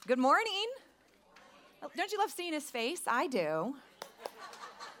Good morning. Don't you love seeing his face? I do.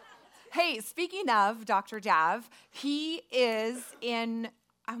 Hey, speaking of Dr. Dav, he is in,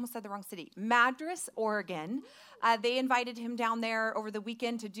 I almost said the wrong city, Madras, Oregon. They invited him down there over the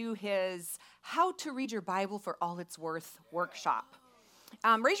weekend to do his How to Read Your Bible for All It's Worth workshop.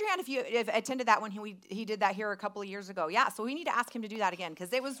 Raise your hand if you attended that when he did that here a couple of years ago. Yeah, so we need to ask him to do that again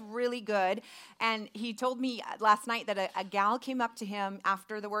because it was really good. And he told me last night that a gal came up to him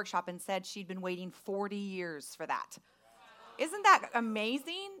after the workshop and said she'd been waiting 40 years for that. Isn't that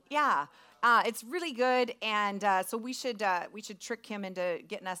amazing? Yeah, it's really good. And so we should trick him into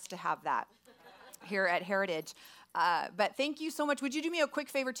getting us to have that here at Heritage. But thank you so much. Would you do me a quick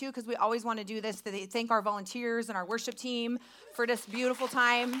favor, too, because we always want to do this, to thank our volunteers and our worship team for this beautiful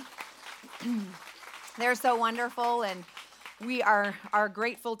time. They're so wonderful, and we are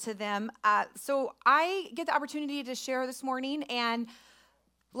grateful to them. So I get the opportunity to share this morning, and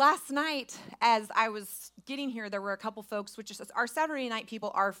last night, as I was getting here, there were a couple folks, which is our Saturday night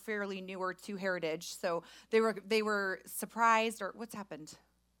people are fairly newer to Heritage, so they were surprised, or what's happened?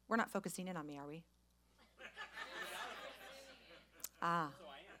 We're not focusing in on me, are we?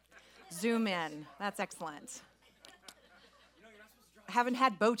 Zoom in. That's excellent. I haven't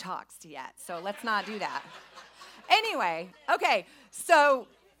had Botox yet, so let's not do that. Anyway, okay, so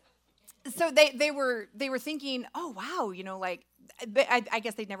they were thinking, oh wow, but I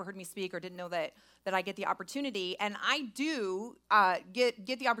guess they'd never heard me speak or didn't know that I get the opportunity, and I do get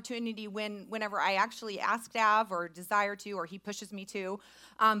the opportunity whenever I actually ask Dav or desire to, or he pushes me to.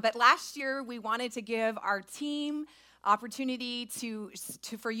 But last year we wanted to give our team opportunity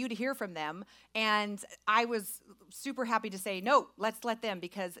for you to hear from them, and I was super happy to say no, let's let them,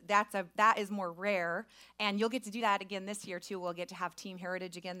 because that is more rare, and you'll get to do that again this year too. We'll get to have Team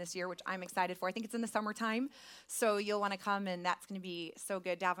Heritage again this year, which I'm excited for. I think it's in the summertime, so you'll want to come, and that's going to be so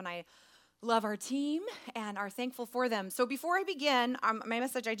good. Dav and I love our team and are thankful for them. So before I begin my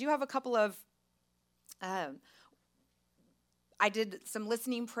message, I do have a couple of I did some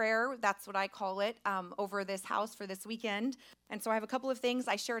listening prayer, that's what I call it, over this house for this weekend. And so I have a couple of things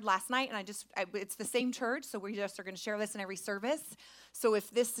I shared last night, and it's the same church, so we just are going to share this in every service. So if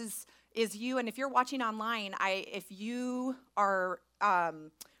this is you, and if you're watching online, if you are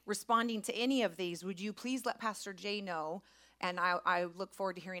responding to any of these, would you please let Pastor Jay know? And I look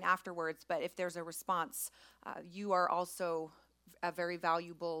forward to hearing afterwards, but if there's a response, you are also a very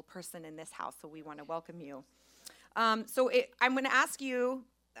valuable person in this house, so we want to welcome you. I'm going to ask you,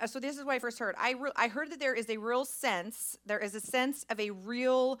 so this is what I first heard. I heard that there is a sense of a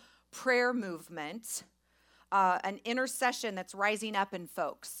real prayer movement, an intercession that's rising up in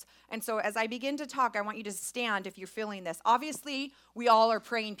folks. And so as I begin to talk, I want you to stand if you're feeling this. Obviously, we all are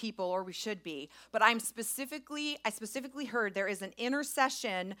praying people, or we should be, but I specifically heard there is an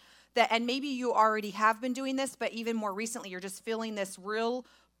intercession that, and maybe you already have been doing this, but even more recently, you're just feeling this real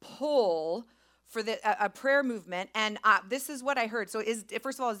pull for a prayer movement, and this is what I heard. So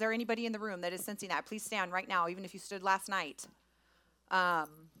first of all, is there anybody in the room that is sensing that? Please stand right now, even if you stood last night.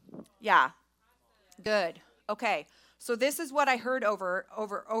 Yeah, good. Okay, so this is what I heard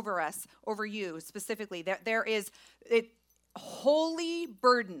over us, over you specifically. There is holy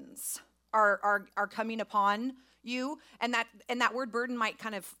burdens are coming upon you, and that word burden might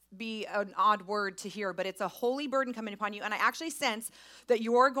kind of be an odd word to hear, but it's a holy burden coming upon you. And I actually sense that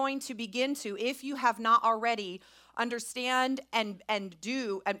you're going to begin to, if you have not already, understand and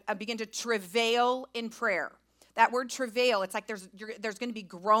begin to travail in prayer. That word travail, it's like there's going to be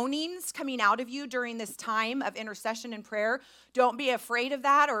groanings coming out of you during this time of intercession and prayer. Don't be afraid of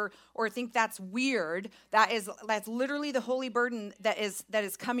that or think that's weird. That's literally the holy burden that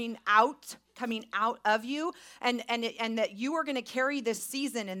is coming out of you, and that you are going to carry this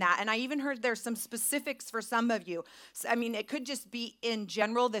season in that. And I even heard there's some specifics for some of you. So, I mean, it could just be in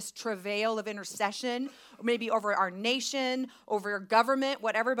general this travail of intercession, maybe over our nation, over government,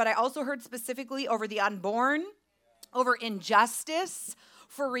 whatever. But I also heard specifically over the unborn, over injustice,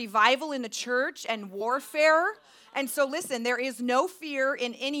 for revival in the church and warfare. And so listen, there is no fear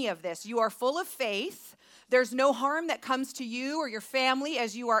in any of this. You are full of faith. There's no harm that comes to you or your family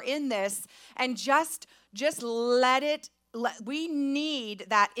as you are in this. And just let it. We need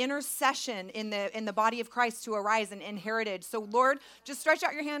that intercession in the body of Christ to arise in Heritage. So Lord, just stretch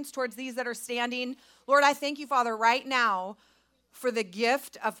out your hands towards these that are standing. Lord, I thank you, Father, right now for the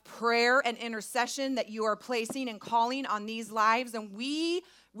gift of prayer and intercession that you are placing and calling on these lives. And we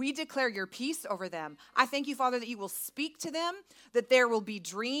declare your peace over them. I thank you, Father, that you will speak to them, that there will be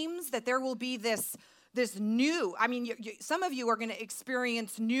dreams, that there will be this new, some of you are going to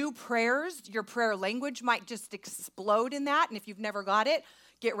experience new prayers. Your prayer language might just explode in that. And if you've never got it,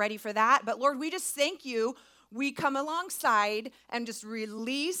 get ready for that. But Lord, we just thank you. We come alongside and just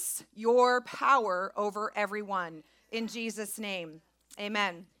release your power over everyone. In Jesus' name,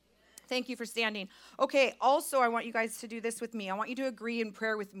 amen. Thank you for standing. Okay, also, I want you guys to do this with me. I want you to agree in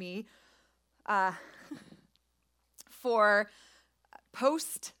prayer with me for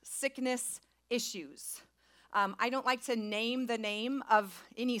post-sickness issues. I don't like to name the name of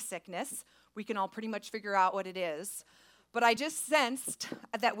any sickness. We can all pretty much figure out what it is. But I just sensed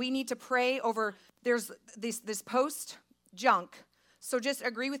that we need to pray over, there's this post-junk. So just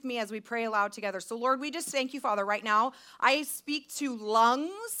agree with me as we pray aloud together. So Lord, we just thank you, Father, right now. I speak to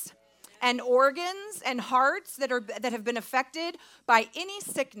lungs and organs and hearts that have been affected by any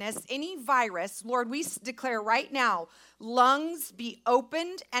sickness, any virus. Lord, we declare right now, lungs be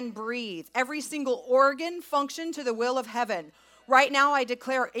opened and breathe. Every single organ function to the will of heaven. Right now, I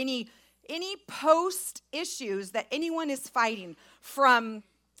declare any post issues that anyone is fighting, from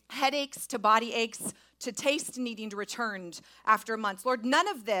headaches to body aches to taste needing to return after months. Lord, none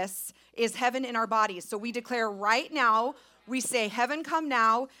of this is heaven in our bodies. So we declare right now, we say, heaven come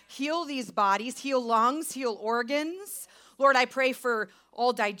now, heal these bodies, heal lungs, heal organs. Lord, I pray for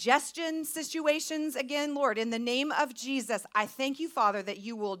all digestion situations again. Lord, in the name of Jesus, I thank you, Father, that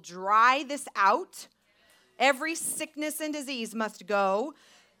you will dry this out. Every sickness and disease must go.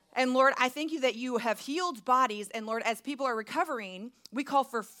 And Lord, I thank you that you have healed bodies. And Lord, as people are recovering, we call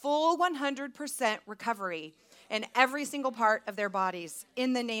for full 100% recovery in every single part of their bodies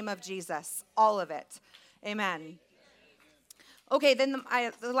in the name of Jesus. All of it. Amen. Okay, then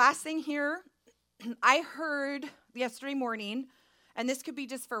the last thing here, I heard yesterday morning, and this could be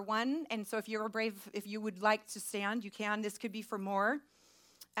just for one, and so if you're brave, if you would like to stand, you can. This could be for more.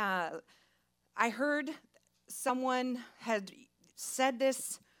 I heard someone had said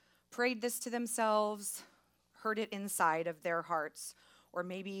this, prayed this to themselves, heard it inside of their hearts, or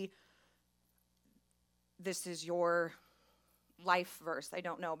maybe this is your life verse. I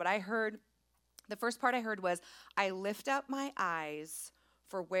don't know, but the first part I heard was, I lift up my eyes,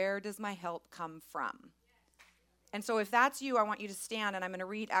 for where does my help come from? And so if that's you, I want you to stand, and I'm going to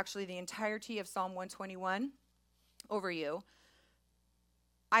read actually the entirety of Psalm 121 over you.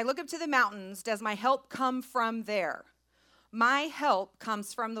 I look up to the mountains. Does my help come from there? My help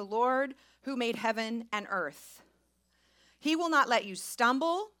comes from the Lord who made heaven and earth. He will not let you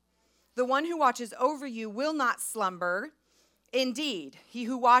stumble. The one who watches over you will not slumber. Indeed, he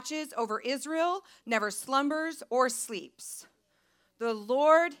who watches over Israel never slumbers or sleeps. The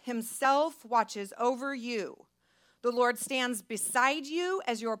Lord himself watches over you. The Lord stands beside you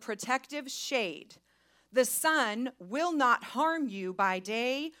as your protective shade. The sun will not harm you by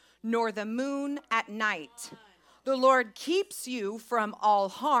day, nor the moon at night. The Lord keeps you from all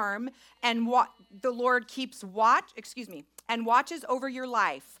harm, and the Lord keeps and watches over your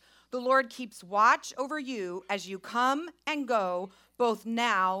life. The Lord keeps watch over you as you come and go, both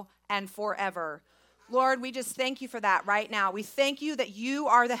now and forever. Lord, we just thank you for that right now. We thank you that you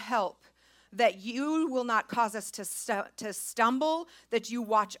are the help, that you will not cause us to stumble, that you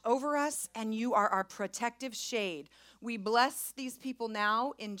watch over us, and you are our protective shade. We bless these people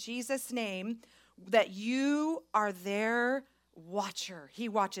now in Jesus' name, that you are their watcher. He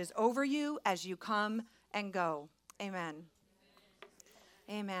watches over you as you come and go. Amen.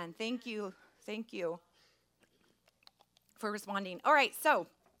 Amen. Thank you. Thank you for responding. All right, so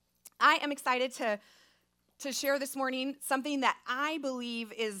I am excited to share this morning something that I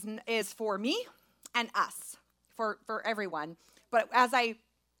believe is for me and us, for everyone. But as I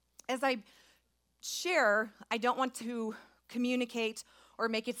share, I don't want to communicate or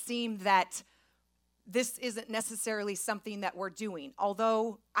make it seem that this isn't necessarily something that we're doing,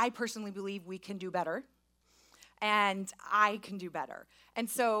 although I personally believe we can do better, and I can do better. And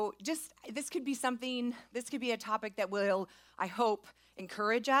so this could be a topic that will, I hope,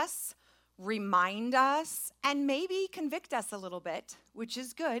 encourage us, remind us, and maybe convict us a little bit, which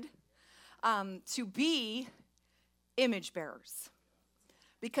is good, to be image bearers,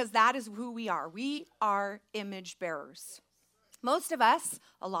 because that is who we are. We are image bearers. Most of us,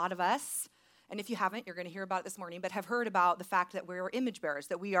 a lot of us, and if you haven't, you're going to hear about it this morning, but have heard about the fact that we're image bearers,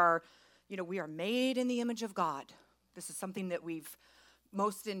 that we are made in the image of God. This is something that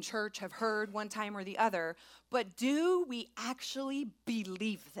most in church have heard one time or the other, but do we actually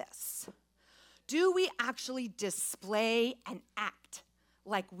believe this? Do we actually display and act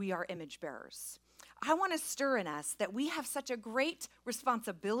like we are image bearers? I want to stir in us that we have such a great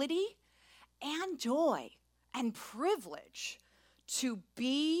responsibility and joy and privilege to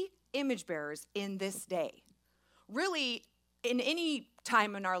be image bearers in this day. Really, in any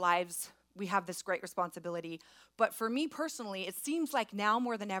time in our lives, we have this great responsibility. But for me personally, it seems like now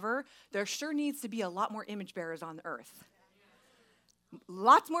more than ever, there sure needs to be a lot more image bearers on the earth.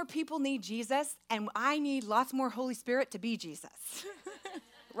 Lots more people need Jesus, and I need lots more Holy Spirit to be Jesus.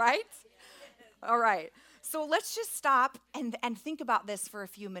 Right? All right. So let's just stop and think about this for a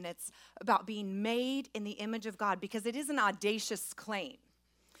few minutes, about being made in the image of God, because it is an audacious claim.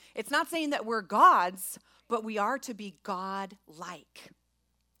 It's not saying that we're gods, but we are to be God-like.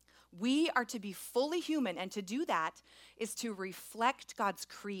 We are to be fully human, and to do that is to reflect God's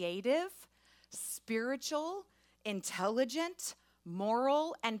creative, spiritual, intelligent,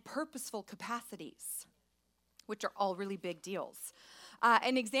 moral, and purposeful capacities, which are all really big deals.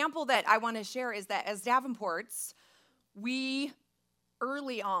 An example that I want to share is that as Davenports, we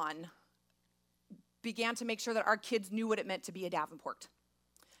early on began to make sure that our kids knew what it meant to be a Davenport.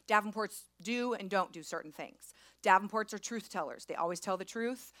 Davenports do and don't do certain things. Davenports are truth tellers. They always tell the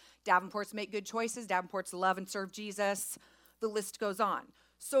truth. Davenports make good choices. Davenports love and serve Jesus. The list goes on.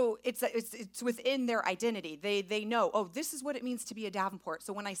 So it's within their identity. They know, oh, this is what it means to be a Davenport.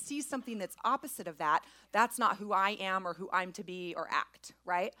 So when I see something that's opposite of that, that's not who I am or who I'm to be or act,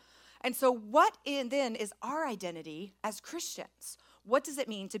 right? And so then is our identity as Christians? What does it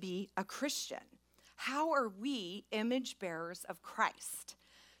mean to be a Christian? How are we image bearers of Christ?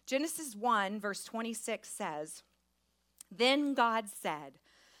 Genesis 1, verse 26 says, "Then God said,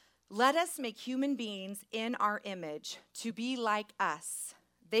 'Let us make human beings in our image to be like us.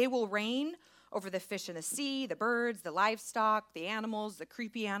 They will reign over the fish in the sea, the birds, the livestock, the animals, the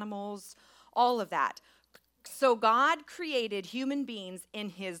creepy animals, all of that.' So God created human beings in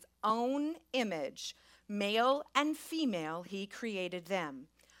his own image. Male and female, he created them.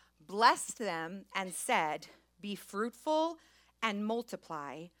 Blessed them and said, 'Be fruitful and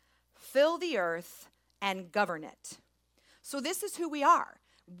multiply, fill the earth and govern it.'" So this is who we are.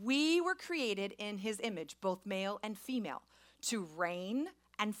 We were created in his image, both male and female, to reign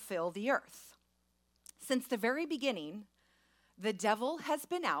and fill the earth. Since the very beginning, the devil has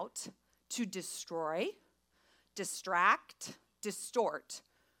been out to destroy, distract, distort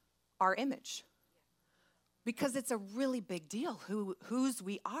our image. Because it's a really big deal whose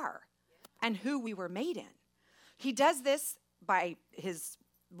we are and who we were made in. He does this by his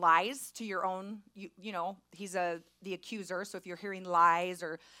lies to your own, he's the accuser. So if you're hearing lies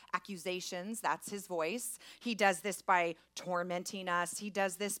or accusations, that's his voice. He does this by tormenting us. He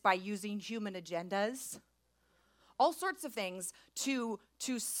does this by using human agendas. All sorts of things to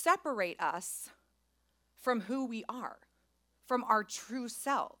separate us from who we are, from our true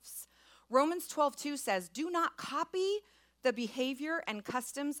selves. Romans 12:2 says, "Do not copy the behavior and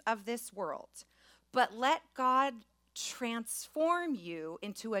customs of this world, but let God transform you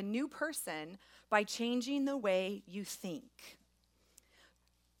into a new person by changing the way you think.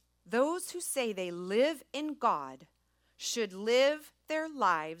 Those who say they live in God should live their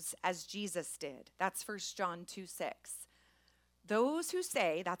lives as Jesus did." That's 1 John 2:6. Those who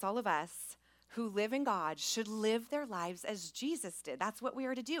say, that's all of us, who live in God should live their lives as Jesus did. That's what we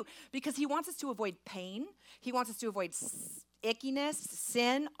are to do, because he wants us to avoid pain. He wants us to avoid ickiness,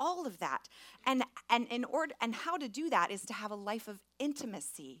 sin, all of that. And how to do that is to have a life of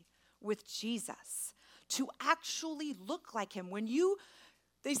intimacy with Jesus, to actually look like him.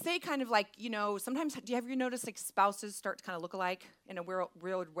 They say kind of like, sometimes, do you ever notice like spouses start to kind of look alike in a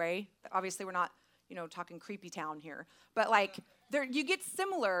weird way? Obviously we're not, talking creepy town here, but like you get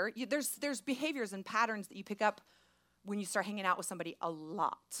similar, there's behaviors and patterns that you pick up when you start hanging out with somebody a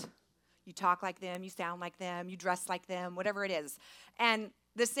lot. You talk like them, you sound like them, you dress like them, whatever it is. And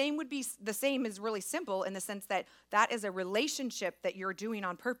the same is really simple in the sense that is a relationship that you're doing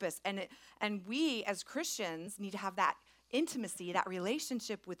on purpose. And we as Christians need to have that intimacy, that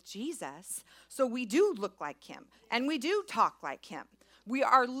relationship with Jesus, so we do look like him and we do talk like him. We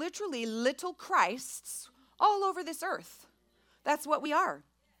are literally little Christs all over this earth. That's what we are.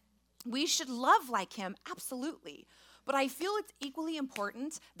 We should love like him, absolutely. But I feel it's equally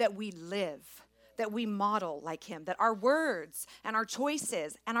important that we live, that we model like him, that our words and our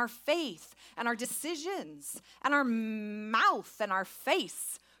choices and our faith and our decisions and our mouth and our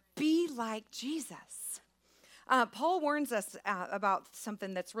face be like Jesus. Paul warns us about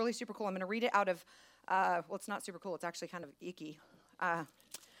something that's really super cool. I'm going to read it out of, it's not super cool. It's actually kind of icky.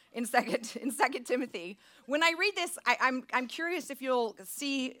 In Second Timothy. When I read this, I'm curious if you'll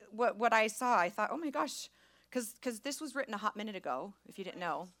see what I saw. I thought, oh my gosh, because this was written a hot minute ago, if you didn't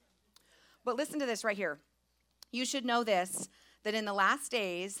know. But listen to this right here. "You should know this, that in the last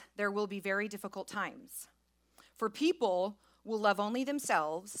days there will be very difficult times. For people will love only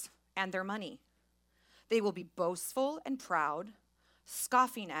themselves and their money. They will be boastful and proud,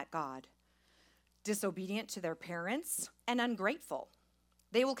 scoffing at God, disobedient to their parents, and ungrateful.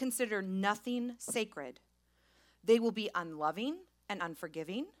 They will consider nothing sacred. They will be unloving and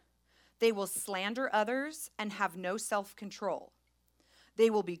unforgiving. They will slander others and have no self-control. They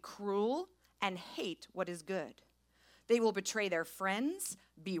will be cruel and hate what is good. They will betray their friends,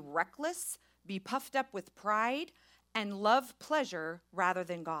 be reckless, be puffed up with pride, and love pleasure rather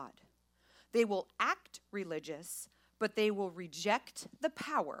than God. They will act religious, but they will reject the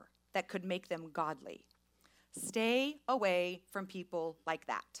power that could make them godly. Stay away from people like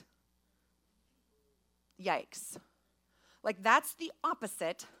that. Yikes. Like, that's the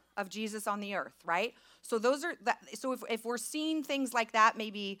opposite of Jesus on the earth, right? So if we're seeing things like that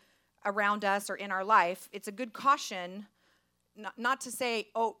maybe around us or in our life, it's a good caution not to say,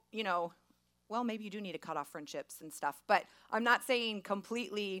 oh, well, maybe you do need to cut off friendships and stuff. But I'm not saying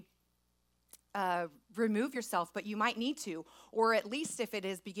completely remove yourself, but you might need to, or at least if it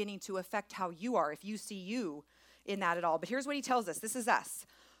is beginning to affect how you are, if you see you in that at all. But here's what he tells us. This is us.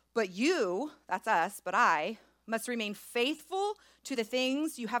 But you, that's us, but I, must remain faithful to the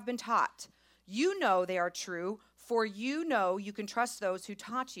things you have been taught. You know they are true, for you know you can trust those who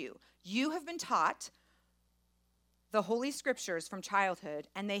taught you. You have been taught the Holy Scriptures from childhood,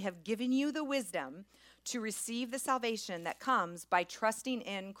 and they have given you the wisdom to receive the salvation that comes by trusting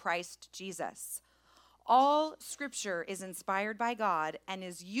in Christ Jesus. All Scripture is inspired by God and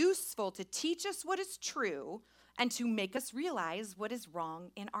is useful to teach us what is true and to make us realize what is wrong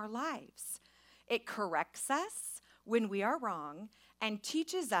in our lives. It corrects us when we are wrong and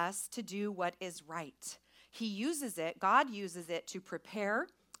teaches us to do what is right. God uses it to prepare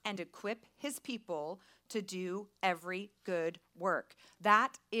and equip his people to do every good work.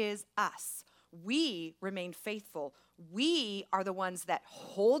 That is us. We remain faithful. We are the ones that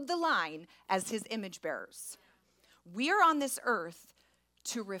hold the line as his image bearers. We are on this earth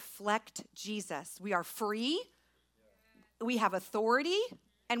to reflect Jesus. We are free. We have authority,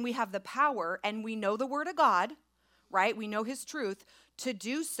 and we have the power, and we know the word of God, right? We know his truth to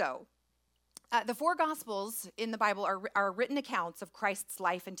do so. The four Gospels in the Bible are written accounts of Christ's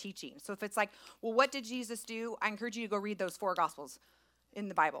life and teaching. So if it's like, well, what did Jesus do? I encourage you to go read those four Gospels in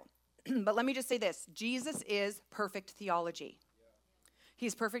the Bible. But let me just say this. Jesus is perfect theology.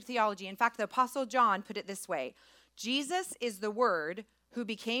 He's perfect theology. In fact, the Apostle John put it this way. Jesus is the Word who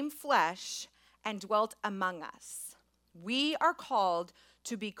became flesh and dwelt among us. We are called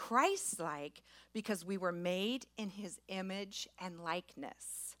to be Christ-like because we were made in his image and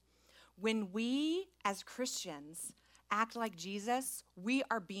likeness. When we, as Christians, act like Jesus, we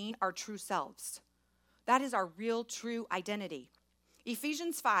are being our true selves. That is our real, true identity.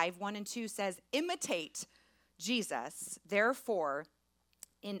 Ephesians 5, 1 and 2 says, imitate Jesus, therefore,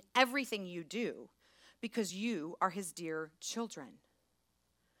 in everything you do, because you are his dear children.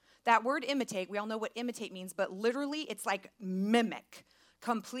 That word imitate, we all know what imitate means, but literally it's like mimic,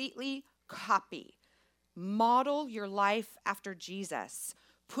 completely copy. Model your life after Jesus.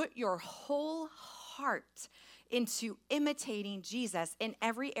 Put your whole heart into imitating Jesus in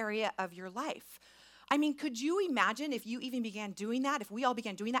every area of your life. I mean, could you imagine if you even began doing that, if we all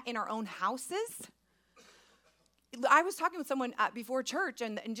began doing that in our own houses? I was talking with someone before church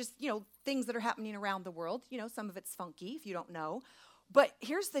and just, things that are happening around the world. Some of it's funky if you don't know. But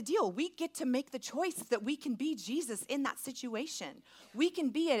here's the deal. We get to make the choice that we can be Jesus in that situation. We can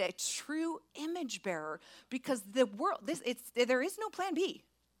be a true image bearer because the world, there is no plan B.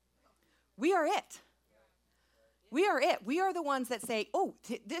 We are it. We are it. We are the ones that say, oh,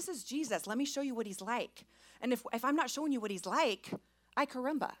 this is Jesus. Let me show you what he's like. And if I'm not showing you what he's like, ay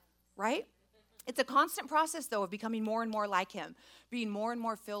caramba, right? It's a constant process, though, of becoming more and more like him, being more and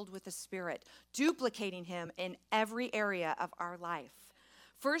more filled with the Spirit, duplicating him in every area of our life.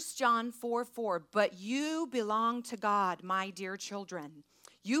 1 John 4:4, but you belong to God, my dear children.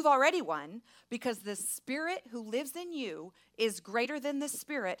 You've already won because the Spirit who lives in you is greater than the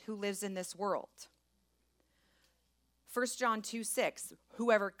spirit who lives in this world. 1 John 2:6,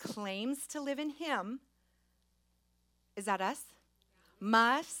 whoever claims to live in him, is that us?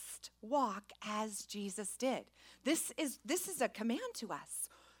 Must walk as Jesus did. This is a command to us.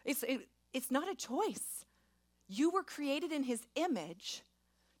 It's not a choice. You were created in his image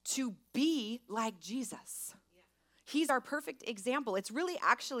to be like Jesus. He's our perfect example. It's really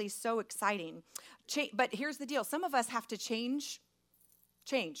actually so exciting. But here's the deal. Some of us have to change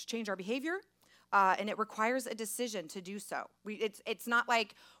our behavior, and it requires a decision to do so. It's not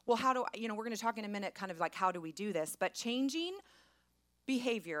like, well, how do we're going to talk in a minute kind of like how do we do this, but changing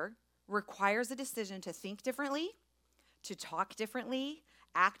behavior requires a decision to think differently, to talk differently,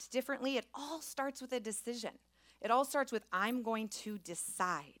 act differently. It all starts with a decision. It all starts with I'm going to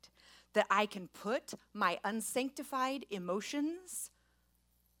decide. that I can put my unsanctified emotions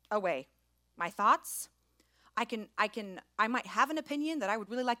away. My thoughts, I might have an opinion that I would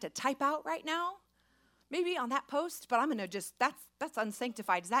really like to type out right now, maybe on that post, but I'm going to just, that's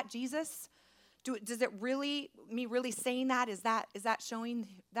unsanctified. Is that Jesus? Does it really, me really saying that, is that showing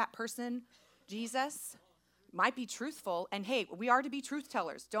that person Jesus? Might be truthful, and hey, we are to be truth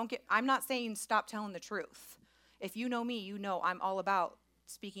tellers. I'm not saying stop telling the truth. If you know me, you know I'm all about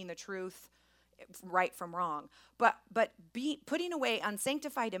speaking the truth, right from wrong. But putting away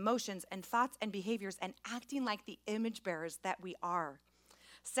unsanctified emotions and thoughts and behaviors and acting like the image bearers that we are.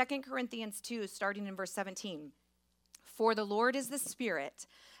 2 Corinthians 2, starting in verse 17. For the Lord is the Spirit,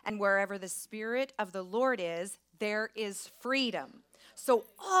 and wherever the Spirit of the Lord is, there is freedom. So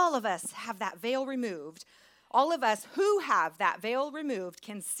all of us have that veil removed. All of us who have that veil removed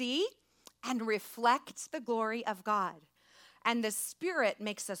can see and reflect the glory of God. And the Spirit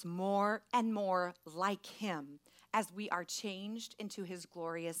makes us more and more like Him as we are changed into His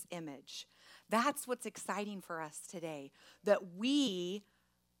glorious image. That's what's exciting for us today, that we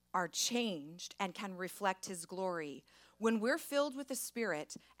are changed and can reflect His glory. When we're filled with the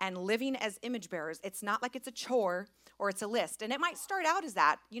Spirit and living as image bearers, it's not like it's a chore or it's a list. And it might start out as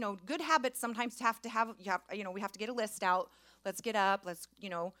that. Good habits sometimes we have to get a list out. Let's get up. Let's,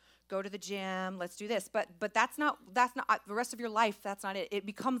 go to the gym. Let's do this. But that's not the rest of your life. That's not it. It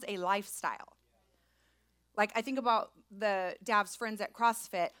becomes a lifestyle. Like I think about the Dav's friends at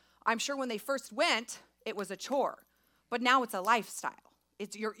CrossFit. I'm sure when they first went, it was a chore, but now it's a lifestyle.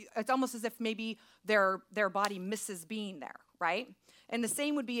 It's almost as if maybe their body misses being there, right? And the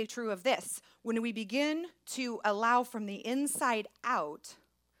same would be true of this. When we begin to allow from the inside out,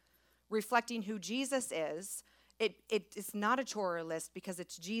 reflecting who Jesus is, it's not a chore or a list because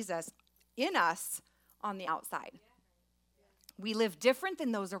it's Jesus in us on the outside. We live different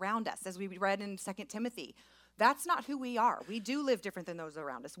than those around us, as we read in 2 Timothy. That's not who we are. We do live different than those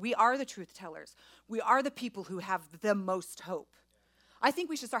around us. We are the truth tellers. We are the people who have the most hope. I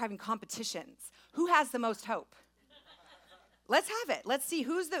think we should start having competitions. Who has the most hope? Let's have it. Let's see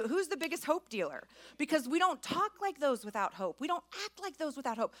who's the biggest hope dealer. Because we don't talk like those without hope. We don't act like those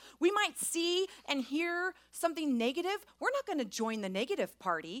without hope. We might see and hear something negative. We're not going to join the negative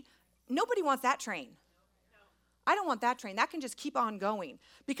party. Nobody wants that train. I don't want that train. That can just keep on going.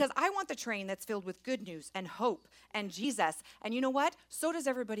 Because I want the train that's filled with good news and hope and Jesus. And you know what? So does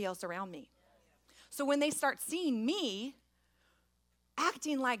everybody else around me. So when they start seeing me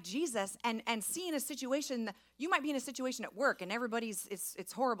acting like Jesus and seeing a situation, you might be in a situation at work and everybody's,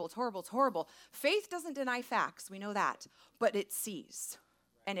 it's horrible, it's horrible, it's horrible. Faith doesn't deny facts, we know that, but it sees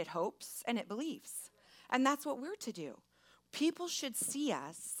and it hopes and it believes. And that's what we're to do. People should see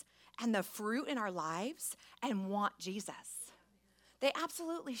us and the fruit in our lives and want Jesus. They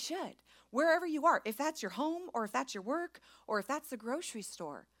absolutely should. Wherever you are, if that's your home or if that's your work or if that's the grocery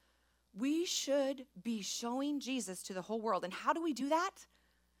store, we should be showing Jesus to the whole world. And how do we do that?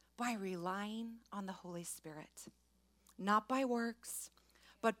 By relying on the Holy Spirit. Not by works,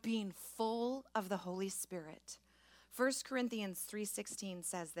 but being full of the Holy Spirit. 1 Corinthians 3:16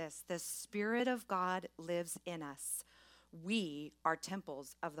 says this, the Spirit of God lives in us. We are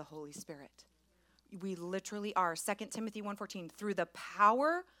temples of the Holy Spirit. We literally are. 2 Timothy 1:14, through the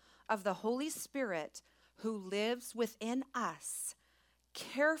power of the Holy Spirit who lives within us,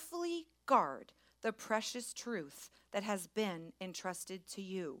 carefully guard the precious truth that has been entrusted to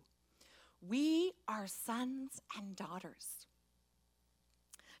you. We are sons and daughters.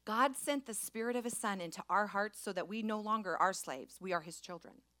 God sent the Spirit of His Son into our hearts so that we no longer are slaves. We are His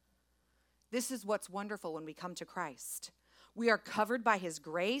children. This is what's wonderful when we come to Christ. We are covered by His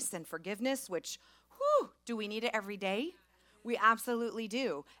grace and forgiveness, which, do we need it every day? We absolutely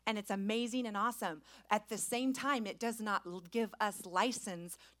do. And it's amazing and awesome. At the same time, it does not give us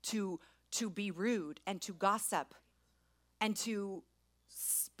license to be rude and to gossip and to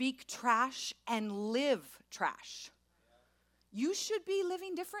speak trash and live trash. You should be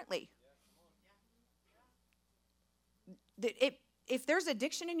living differently. If there's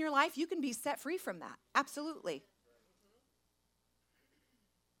addiction in your life, you can be set free from that. Absolutely.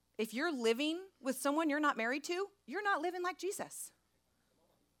 If you're living with someone you're not married to, you're not living like Jesus.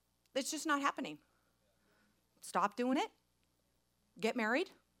 It's just not happening. Stop doing it. Get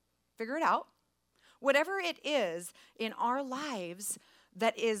married. Figure it out. Whatever it is in our lives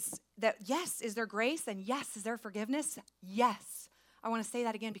yes, is there grace and yes, is there forgiveness? Yes. I want to say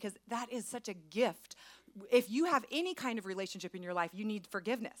that again because that is such a gift. If you have any kind of relationship in your life, you need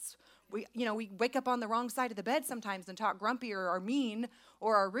forgiveness. We wake up on the wrong side of the bed sometimes and talk grumpy or are mean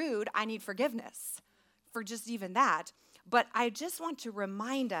or are rude. I need forgiveness for just even that. But I just want to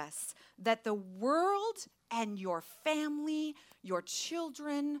remind us that the world and your family, your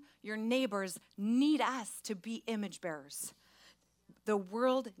children, your neighbors need us to be image bearers. The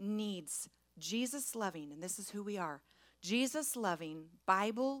world needs Jesus loving, and this is who we are, Jesus loving,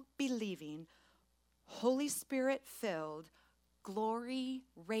 Bible believing, Holy Spirit filled, glory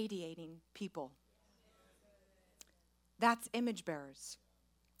radiating people. That's image bearers.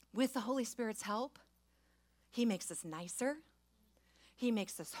 With the Holy Spirit's help, He makes us nicer. He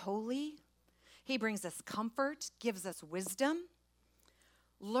makes us holy. He brings us comfort, gives us wisdom.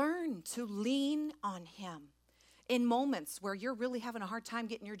 Learn to lean on Him in moments where you're really having a hard time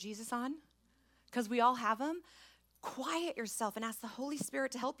getting your Jesus on, because we all have them. Quiet yourself and ask the Holy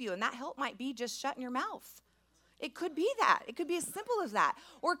Spirit to help you. And that help might be just shutting your mouth. It could be that. It could be as simple as that.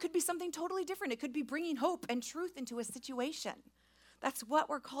 Or it could be something totally different. It could be bringing hope and truth into a situation. That's what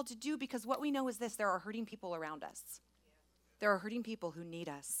we're called to do, because what we know is this: there are hurting people around us. There are hurting people who need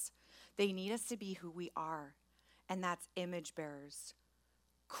us. They need us to be who we are, and that's image bearers.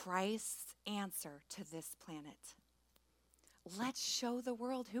 Christ's answer to this planet. Let's show the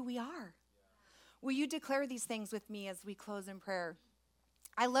world who we are. Will you declare these things with me as we close in prayer?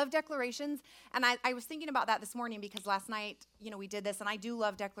 I love declarations, and I was thinking about that this morning because last night, we did this, and I do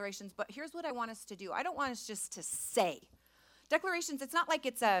love declarations, but here's what I want us to do. I don't want us just to say. Declarations, it's not like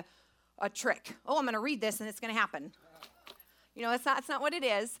it's a trick. Oh, I'm going to read this, and it's going to happen. It's not what it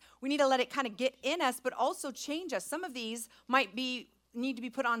is. We need to let it kind of get in us, but also change us. Some of these need to be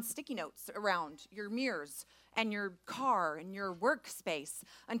put on sticky notes around your mirrors and your car and your workspace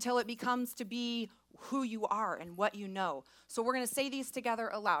until it becomes to be who you are and what you know. So we're going to say these together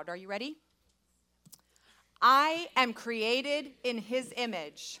aloud. Are you ready? I am created in His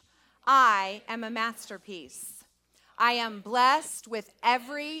image. I am a masterpiece. I am blessed with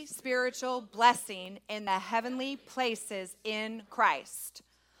every spiritual blessing in the heavenly places in Christ.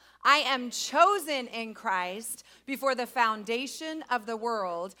 I am chosen in Christ before the foundation of the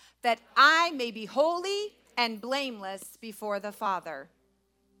world, that I may be holy and blameless before the Father.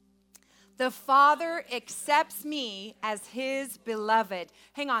 The Father accepts me as His beloved.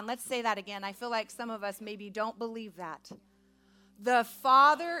 Hang on, let's say that again. I feel like some of us maybe don't believe that. The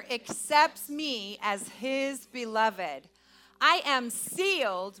Father accepts me as His beloved. I am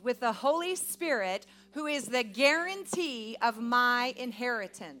sealed with the Holy Spirit, who is the guarantee of my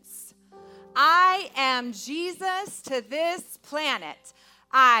inheritance. I am Jesus to this planet.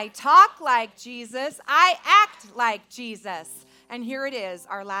 I talk like Jesus. I act like Jesus. And here it is,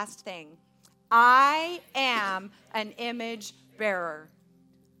 our last thing. I am an image bearer.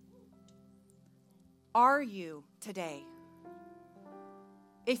 Are you today?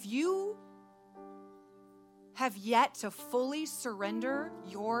 If you have yet to fully surrender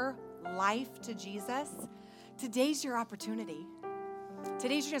your life to Jesus, today's your opportunity.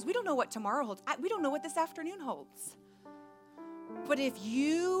 Today's your chance. We don't know what tomorrow holds. We don't know what this afternoon holds. But if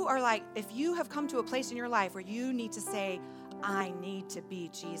you have come to a place in your life where you need to say, I need to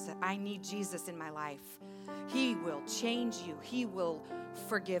be Jesus. I need Jesus in my life. He will change you. He will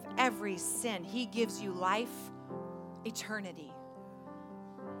forgive every sin. He gives you life, eternity.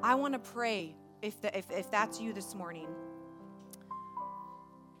 I want to pray if that's you this morning.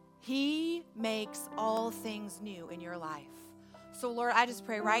 He makes all things new in your life. So Lord, I just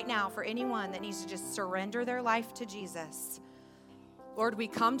pray right now for anyone that needs to just surrender their life to Jesus. Lord, we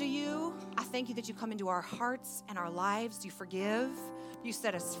come to you. I thank you that you come into our hearts and our lives. You forgive. You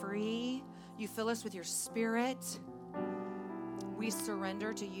set us free. You fill us with your Spirit. We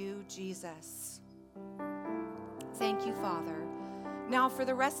surrender to you, Jesus. Thank you, Father. Now, for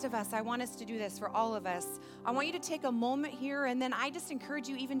the rest of us, I want us to do this for all of us. I want you to take a moment here, and then I just encourage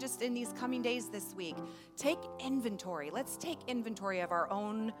you, even just in these coming days this week, take inventory. Let's take inventory of our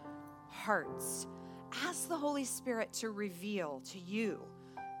own hearts. Ask the Holy Spirit to reveal to you,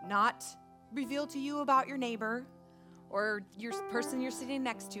 not reveal to you about your neighbor or your person you're sitting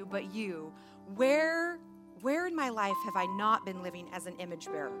next to, but you. Where in my life have I not been living as an image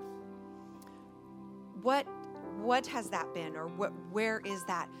bearer? What has that been, or where is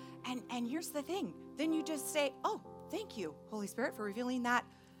that? And here's the thing. Then you just say, oh, thank you, Holy Spirit, for revealing that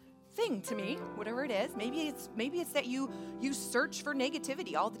thing to me, whatever it is. Maybe it's that you search for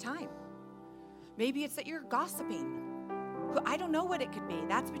negativity all the time. Maybe it's that you're gossiping. I don't know what it could be.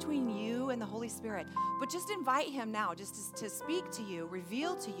 That's between you and the Holy Spirit. But just invite Him now, just to speak to you,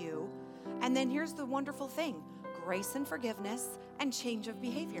 reveal to you. And then here's the wonderful thing: grace and forgiveness and change of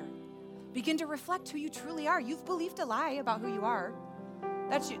behavior. Begin to reflect who you truly are. You've believed a lie about who you are.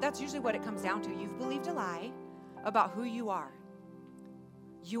 That's usually what it comes down to. You've believed a lie about who you are.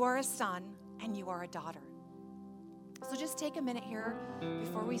 You are a son and you are a daughter. So just take a minute here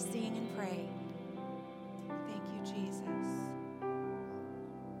before we sing and pray. Thank you, Jesus.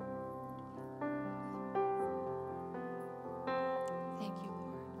 Thank you,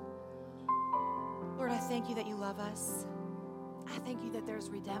 Lord. Lord, I thank you that you love us. I thank you that there's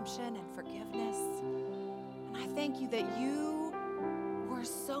redemption and forgiveness. And I thank you that you were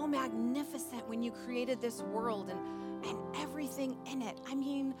so magnificent when you created this world and everything in it. I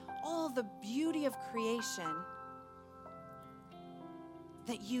mean, all the beauty of creation.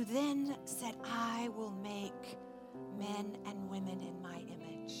 That you then said, I will make men and women in my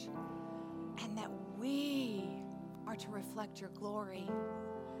image. And that we are to reflect your glory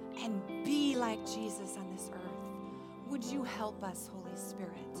and be like Jesus on this earth. Would you help us, Holy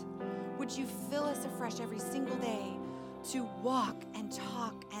Spirit? Would you fill us afresh every single day to walk and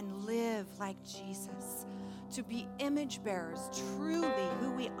talk and live like Jesus, to be image bearers, truly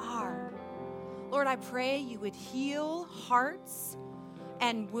who we are. Lord, I pray you would heal hearts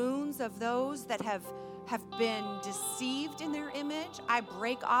and wounds of those that have been deceived in their image. I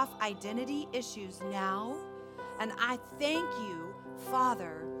break off identity issues now, and I thank you,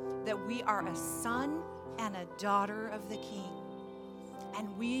 Father, that we are a son and a daughter of the King,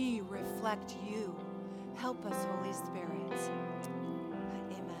 and we reflect you. Help us, Holy Spirit.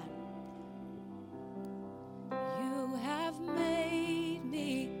 Amen. You have made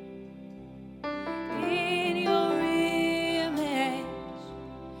me in your image.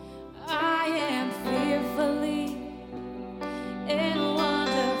 I am fearfully and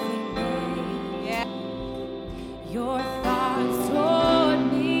wonderfully made. Yeah. Your thoughts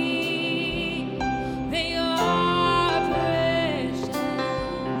toward me, they are precious.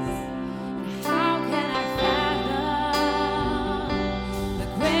 How can I fathom the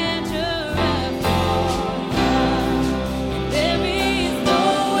grandeur of your love? There is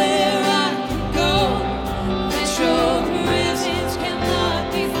nowhere I can go that your presence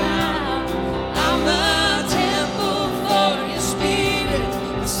cannot be found. I'm a temple for your spirit,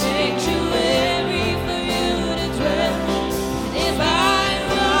 a sanctuary for you to dwell. And if I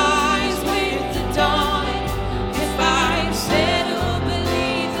rise with the dawn, if I settle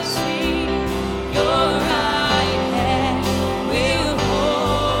beneath the sea, your right hand will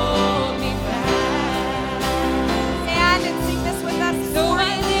hold me fast. Stand and sing this with us. So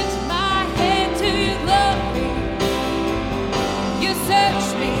I lift my head to your glory. You search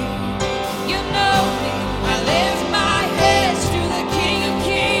me, you know me. I lift my hands to the King of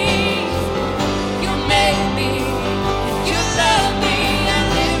Kings. You made me, and you love me. I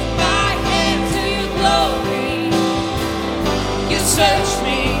lift my hands to your glory. You search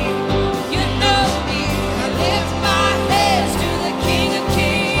me, you know me. I lift my hands to the King of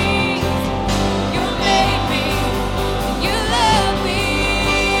Kings. You made me, and you love me.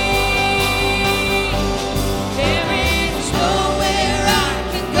 There is nowhere I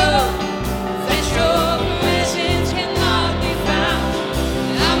can go that your presence cannot be found.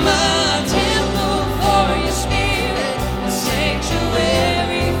 I'm a temple for your spirit, a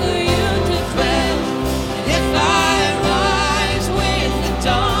sanctuary for you to dwell. And if I rise with the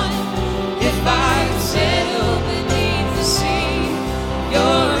dawn, if I settle beneath the sea,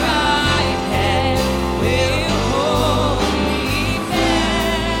 your right hand will hold me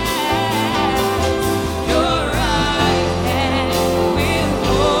fast. Your right hand will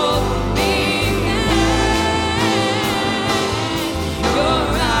hold me fast. Your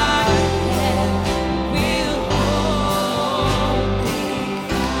right hand will hold me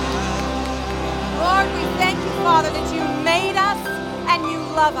fast. Lord, we thank you, Father, that you made us and you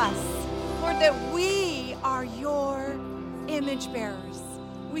love us. Lord, that we are your image bearers.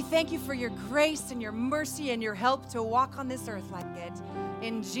 We thank you for your grace and your mercy and your help to walk on this earth like it.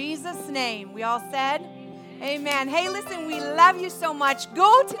 In Jesus' name, we all said, amen. Hey, listen, we love you so much.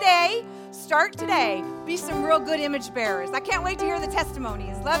 Go today, start today, be some real good image bearers. I can't wait to hear the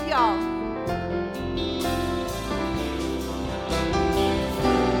testimonies. Love y'all.